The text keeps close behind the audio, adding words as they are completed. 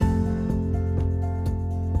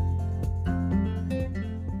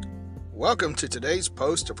Welcome to today's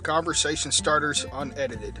post of Conversation Starters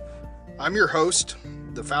Unedited. I'm your host,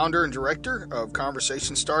 the founder and director of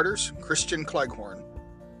Conversation Starters, Christian Cleghorn.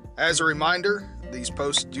 As a reminder, these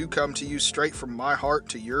posts do come to you straight from my heart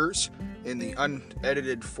to yours in the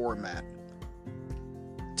unedited format.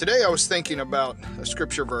 Today I was thinking about a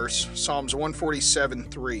scripture verse, Psalms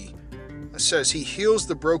 147:3. It says, "He heals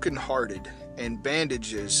the brokenhearted and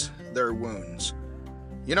bandages their wounds."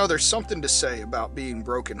 You know, there's something to say about being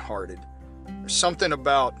brokenhearted. There's something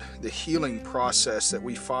about the healing process that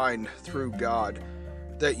we find through God,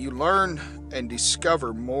 that you learn and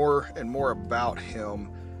discover more and more about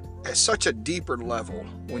Him at such a deeper level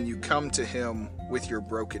when you come to Him with your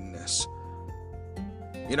brokenness.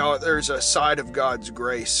 You know, there's a side of God's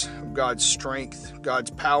grace, God's strength,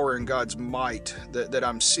 God's power, and God's might that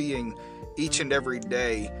I'm seeing each and every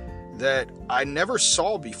day that I never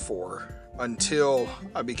saw before until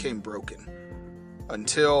I became broken,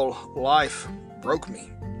 until life broke me.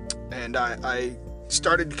 And I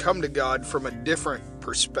started to come to God from a different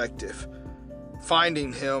perspective,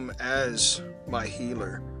 finding Him as my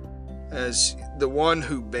healer, as the one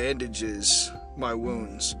who bandages my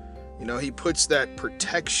wounds. You know, He puts that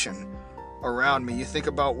protection around me. You think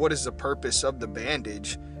about what is the purpose of the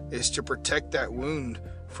bandage, is to protect that wound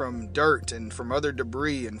from dirt and from other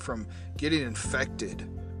debris and from getting infected.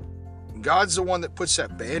 God's the one that puts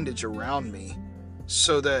that bandage around me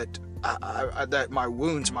so that that my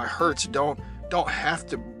wounds, my hurts don't have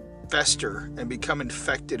to fester and become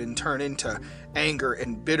infected and turn into anger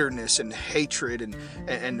and bitterness and hatred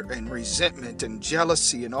and resentment and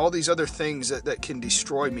jealousy and all these other things that can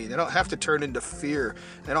destroy me. They don't have to turn into fear.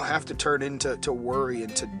 They don't have to turn into worry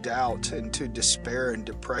and to doubt and to despair and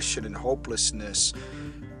depression and hopelessness.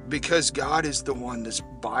 Because God is the one that's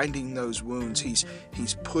binding those wounds. He's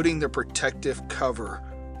putting the protective cover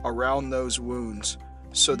around those wounds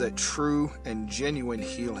so that true and genuine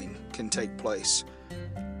healing can take place.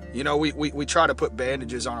 You know, we try to put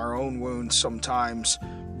bandages on our own wounds sometimes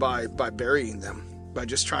by burying them, by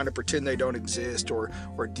just trying to pretend they don't exist or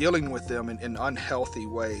dealing with them in unhealthy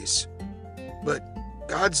ways. But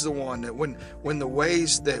God's the one that when the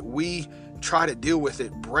ways that we try to deal with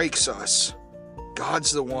it breaks us,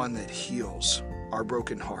 God's the one that heals our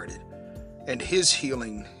brokenhearted, and His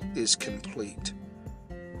healing is complete.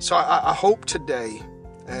 So I hope today,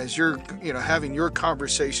 as you're having your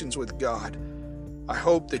conversations with God, I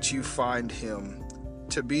hope that you find Him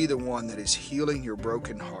to be the one that is healing your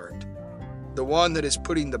broken heart, the one that is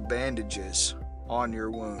putting the bandages on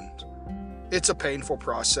your wound. It's a painful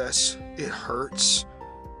process. It hurts.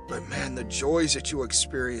 But man, the joys that you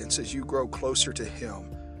experience as you grow closer to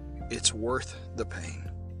Him, it's worth the pain.